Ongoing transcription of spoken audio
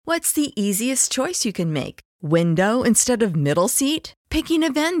What's the easiest choice you can make? Window instead of middle seat? Picking a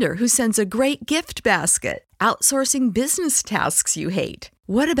vendor who sends a great gift basket? Outsourcing business tasks you hate?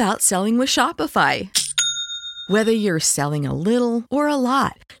 What about selling with Shopify? Whether you're selling a little or a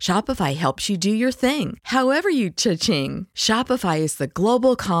lot, Shopify helps you do your thing, however you cha-ching. Shopify is the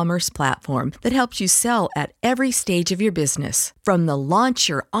global commerce platform that helps you sell at every stage of your business. From the launch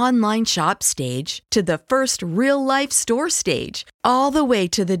your online shop stage to the first real-life store stage, all the way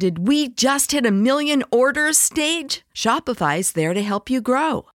to the did we just hit a million orders stage. Shopify's there to help you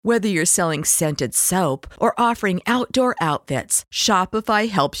grow. Whether you're selling scented soap or offering outdoor outfits, Shopify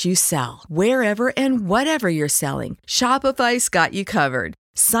helps you sell. Wherever and whatever you're selling, Shopify's got you covered.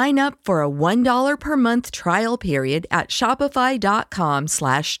 Sign up for a $1 per month trial period at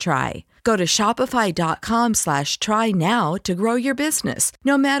shopify.com/try. Go to shopify.com/try now to grow your business,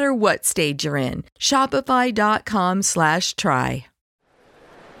 no matter what stage you're in. Shopify.com/try.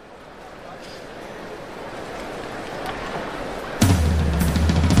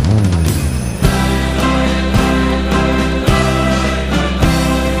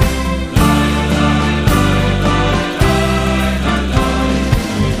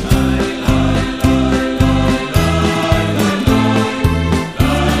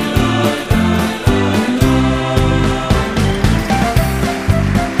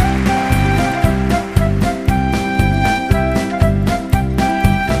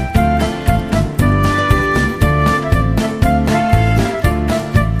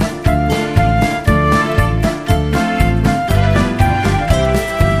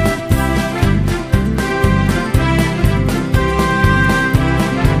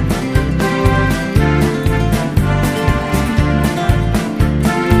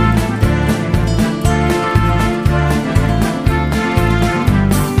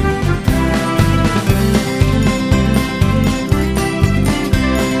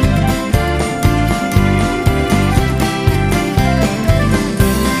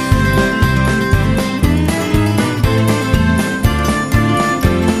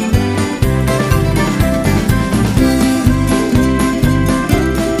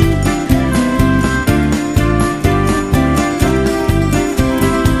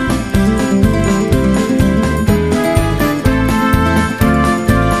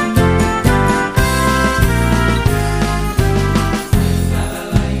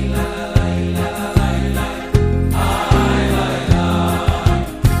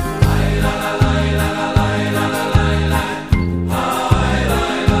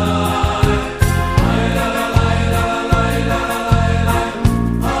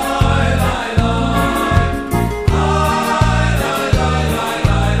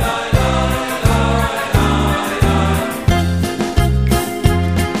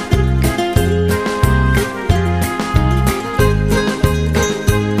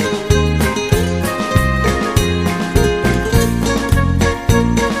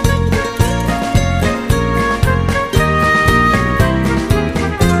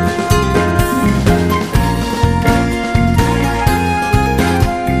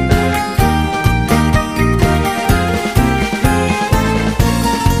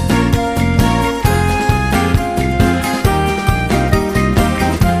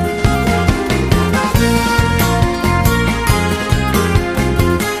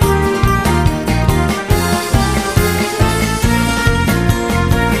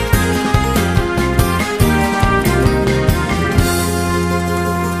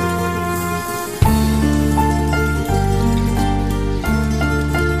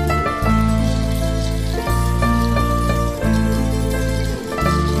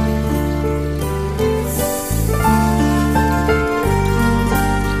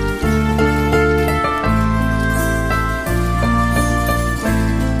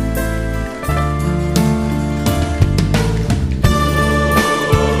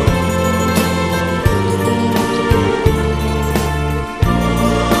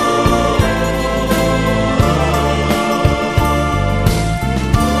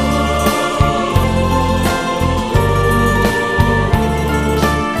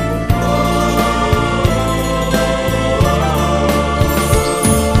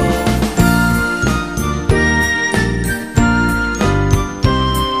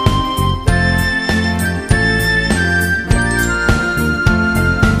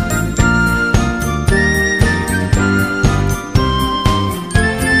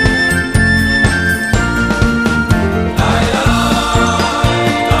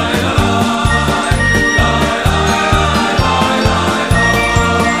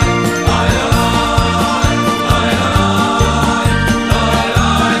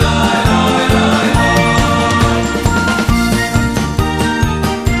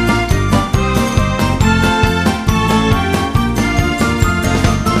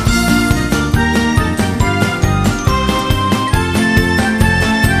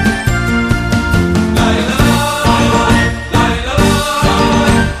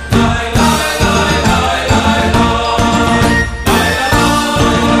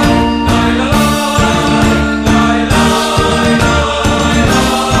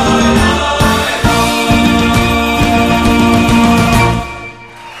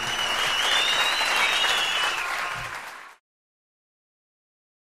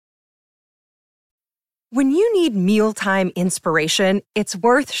 When you need mealtime inspiration, it's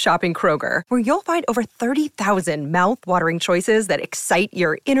worth shopping Kroger, where you'll find over 30,000 mouth-watering choices that excite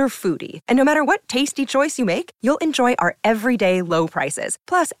your inner foodie. And no matter what tasty choice you make, you'll enjoy our everyday low prices,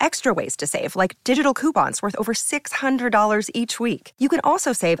 plus extra ways to save, like digital coupons worth over $600 each week. You can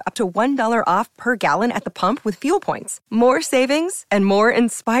also save up to $1 off per gallon at the pump with fuel points. More savings and more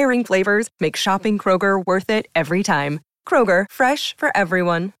inspiring flavors make shopping Kroger worth it every time. Kroger, fresh for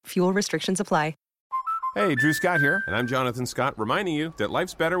everyone. Fuel restrictions apply. Hey, Drew Scott here, and I'm Jonathan Scott, reminding you that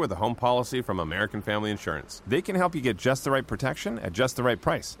life's better with a home policy from American Family Insurance. They can help you get just the right protection at just the right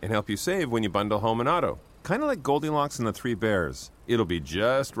price and help you save when you bundle home and auto. Kind of like Goldilocks and the Three Bears. It'll be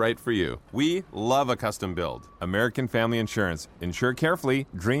just right for you. We love a custom build. American Family Insurance. Insure carefully,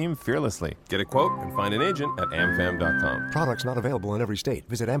 dream fearlessly. Get a quote and find an agent at amfam.com. Products not available in every state.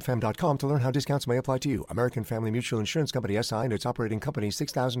 Visit amfam.com to learn how discounts may apply to you. American Family Mutual Insurance Company, SI, and its operating company,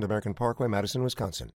 6000 American Parkway, Madison, Wisconsin.